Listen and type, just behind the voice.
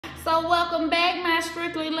So welcome back, my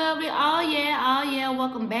strictly lovely. Oh yeah,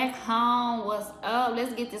 welcome back home. What's up?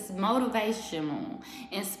 Let's get this motivational,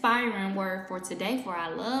 inspiring word for today for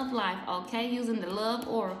our love life. Okay, using the love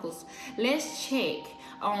oracles. Let's check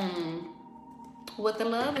on what the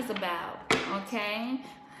love is about. Okay.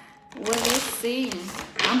 Well, let's see.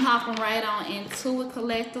 I'm hopping right on into it,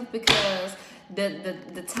 collective, because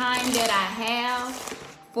the time that I have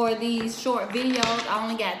for these short videos, I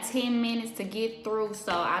only got 10 minutes to get through,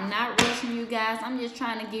 so I'm not rushing you guys. I'm just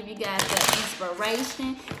trying to give you guys the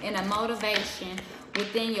inspiration and the motivation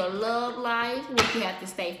within your love life, which you have to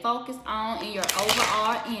stay focused on in your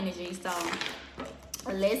overall energy. So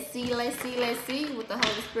let's see what the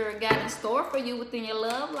Holy Spirit got in store for you within your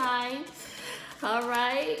love life. All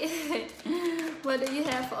right. What do you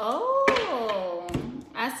have? Oh,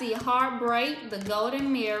 I see heartbreak, the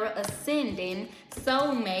golden mirror, ascending,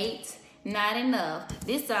 soulmate, not enough.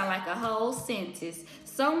 This sounds like a whole sentence.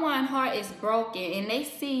 Someone's heart is broken and they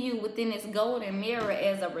see you within this golden mirror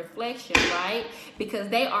as a reflection, right? Because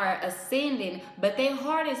they are ascending, but their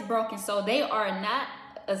heart is broken, so they are not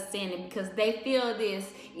ascending because they feel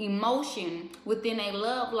this emotion within their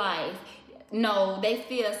love life. No, they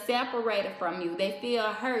feel separated from you. They feel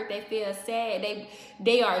hurt. They feel sad.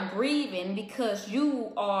 They are grieving because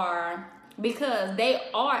they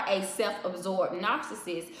are a self-absorbed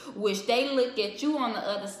narcissist, which they look at you on the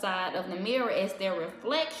other side of the mirror as their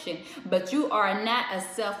reflection. But you are not a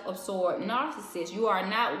self-absorbed narcissist. You are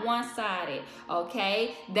not one-sided,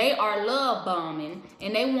 okay? They are love bombing,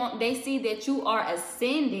 and they see that you are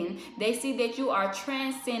ascending. They see that you are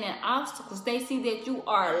transcending obstacles. They see that you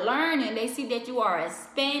are learning. They see that you are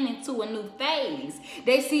expanding to a new phase.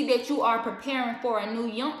 They see that you are preparing for a new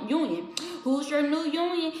union. Who's your new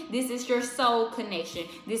union? This is your soul connection.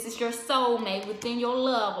 This is your soulmate within your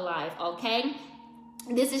love life, okay?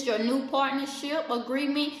 This is your new partnership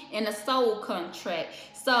agreement and a soul contract.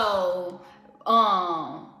 So,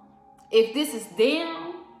 if this is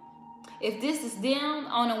them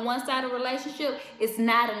on a one-sided relationship, it's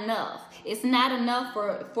not enough. It's not enough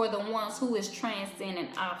for the ones who is transcending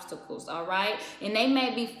obstacles, all right? And they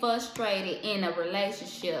may be frustrated in a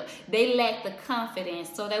relationship. They lack the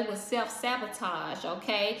confidence, so they will self-sabotage,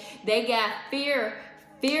 okay? They got fear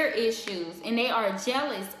issues, and they are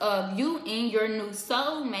jealous of you and your new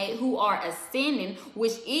soulmate who are ascending,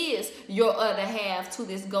 which is your other half to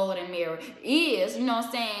this golden mirror. You know what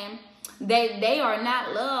I'm saying? They are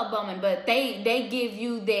not love bombing, but they give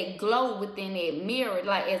you that glow within that mirror,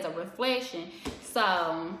 like as a reflection.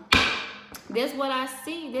 So that's what I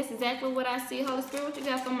see. That's exactly what I see. Holy Spirit, what you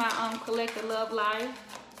got for my collective love life?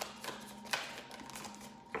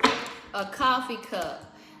 A coffee cup.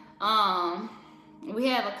 We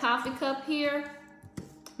have a coffee cup here.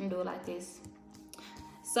 Let me do it like this.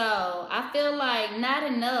 So I feel like not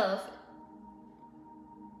enough.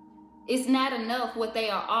 It's not enough what they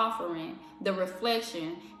are offering, the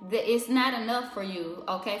reflection. It's not enough for you,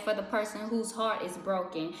 okay, for the person whose heart is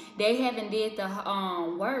broken. They haven't did the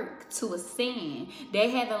work to ascend. They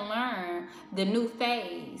haven't learned the new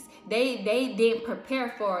phase. They didn't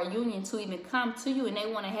prepare for a union to even come to you, and they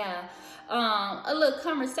want to have a little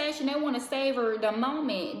conversation. They want to savor the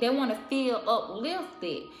moment. They want to feel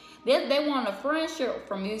uplifted. They want a friendship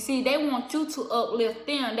from you. See, they want you to uplift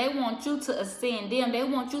them. They want you to ascend them. They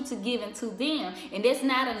want you to give into them. And that's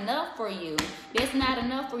not enough for you. That's not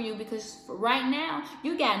enough for you, because right now,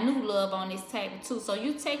 you got new love on this table too. So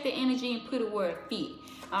you take the energy and put it where it fits.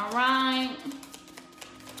 All right.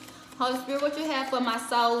 Holy Spirit, what you have for my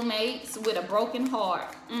soulmates with a broken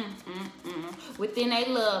heart within a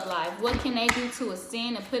love life? What can they do to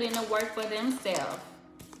ascend and put in the work for themselves?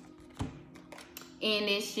 In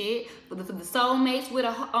this shit, for the soulmates with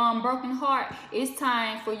a broken heart, it's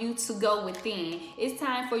time for you to go within. It's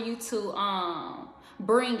time for you to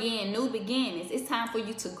bring in new beginnings. It's time for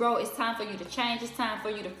you to grow. It's time for you to change. It's time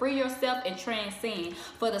for you to free yourself and transcend.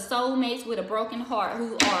 For the soulmates with a broken heart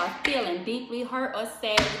who are feeling deeply hurt or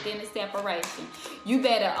sad within the separation, you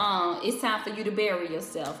better it's time for you to bury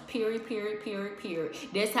yourself. Period.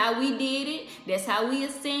 That's how we did it. That's how we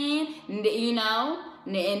ascend, you know.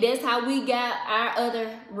 And that's how we got our other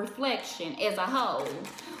reflection as a whole.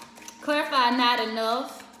 Clarify not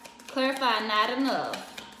enough. Clarify not enough.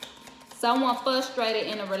 Someone frustrated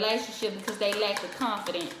in a relationship because they lack the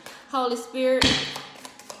confidence. Holy Spirit,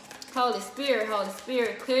 clear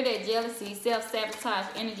that jealousy, self-sabotage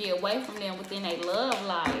energy away from them within a love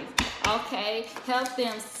life. Okay? Help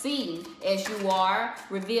them see as you are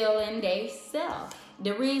revealing themselves.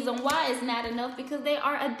 The reason why it's not enough because they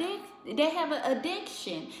are They have an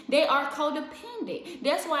addiction. They are codependent.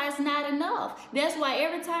 That's why it's not enough. That's why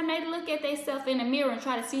every time they look at themselves in the mirror and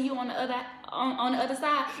try to see you on the other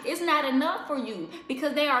side, it's not enough for you,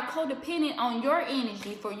 because they are codependent on your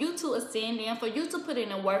energy for you to ascend in, for you to put in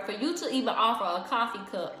the work, for you to even offer a coffee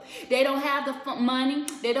cup. They don't have the money.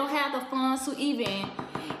 They don't have the funds to even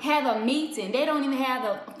have a meeting. They don't even have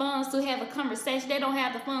the funds to have a conversation. They don't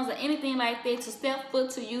have the funds or anything like that to step foot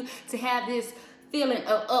to you, to have this feeling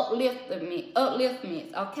of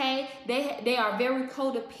upliftment, okay? They are very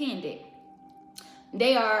codependent.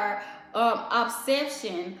 They are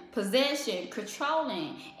obsession, possession,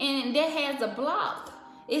 controlling, and that has a block.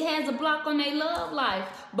 It has a block on their love life.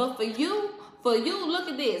 But for you, look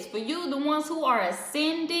at this. For you, the ones who are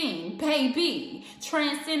ascending, baby,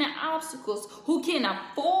 transcending obstacles, who can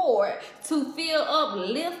afford to feel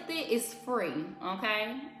uplifted, it's free,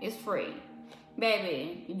 okay? It's free.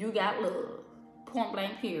 Baby, you got love. Point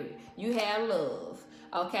blank period. You have love,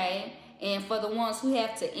 okay? And for the ones who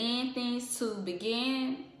have to end things to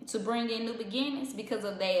bring in new beginnings because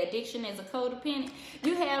of their addiction as a codependent,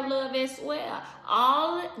 you have love as well.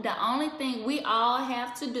 The only thing we all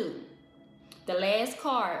have to do, the last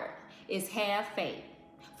card, is have faith.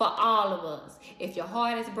 For all of us. If your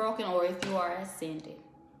heart is broken, or if you are ascending,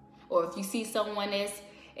 or if you see someone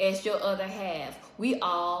as your other half, we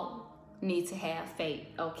all need to have faith,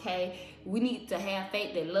 okay? We need to have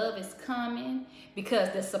faith that love is coming,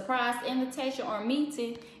 because the surprise invitation or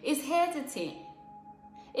meeting is hesitant.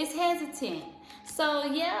 It's hesitant. So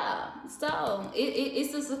yeah,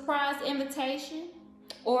 it's a surprise invitation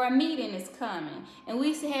or a meeting is coming, and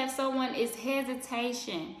we have someone is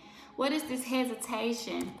hesitation. What is this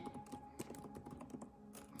hesitation?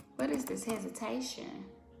 What is this hesitation?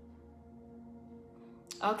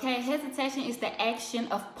 Okay, hesitation is the action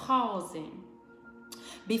of pausing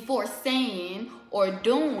before saying or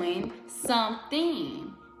doing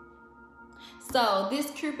something. So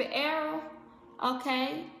this Cupid arrow,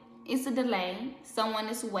 okay, it's a delay. Someone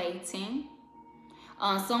is waiting.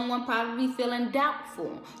 Someone probably feeling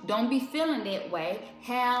doubtful. Don't be feeling that way.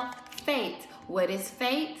 Have faith. What is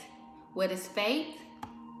faith? What is faith?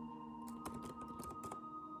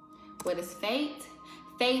 What is faith?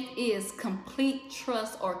 Faith is complete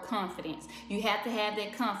trust or confidence. You have to have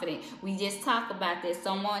that confidence. We just talked about this.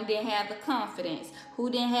 Someone didn't have the confidence.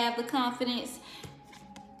 Who didn't have the confidence?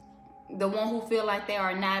 The one who feel like they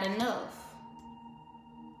are not enough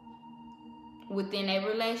within a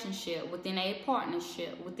relationship, within a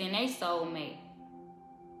partnership, within a soulmate.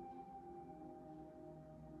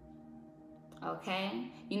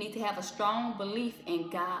 Okay? You need to have a strong belief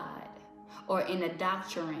in God, or in the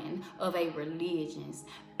doctrine of a religion,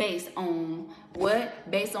 based on what?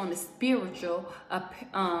 Based on the spiritual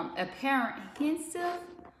apparent himself,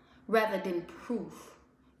 rather than proof.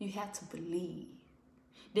 You have to believe.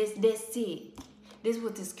 That's it. This is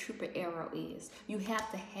what this Cupid arrow is. You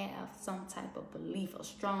have to have some type of belief, a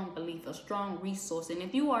strong resource. And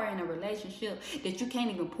if you are in a relationship that you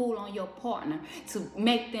can't even pull on your partner to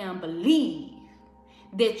make them believe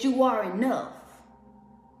that you are enough,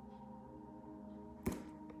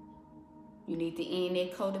 you need to end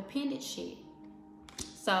that codependent shit.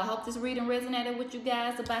 So I hope this reading resonated with you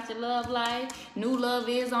guys about your love life. New love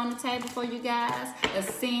is on the table for you guys.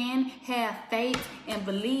 Ascend, have faith, and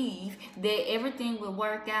believe that everything will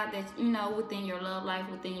work out, that, you know, within your love life,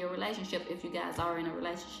 within your relationship, if you guys are in a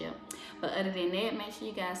relationship. But other than that, make sure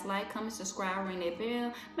you guys like, comment, subscribe, ring that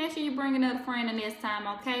bell. Make sure you bring another friend in this time,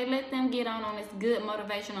 okay? Let them get on this good,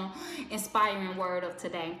 motivational, inspiring word of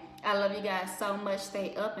today. I love you guys so much.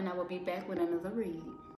 Stay up, and I will be back with another read.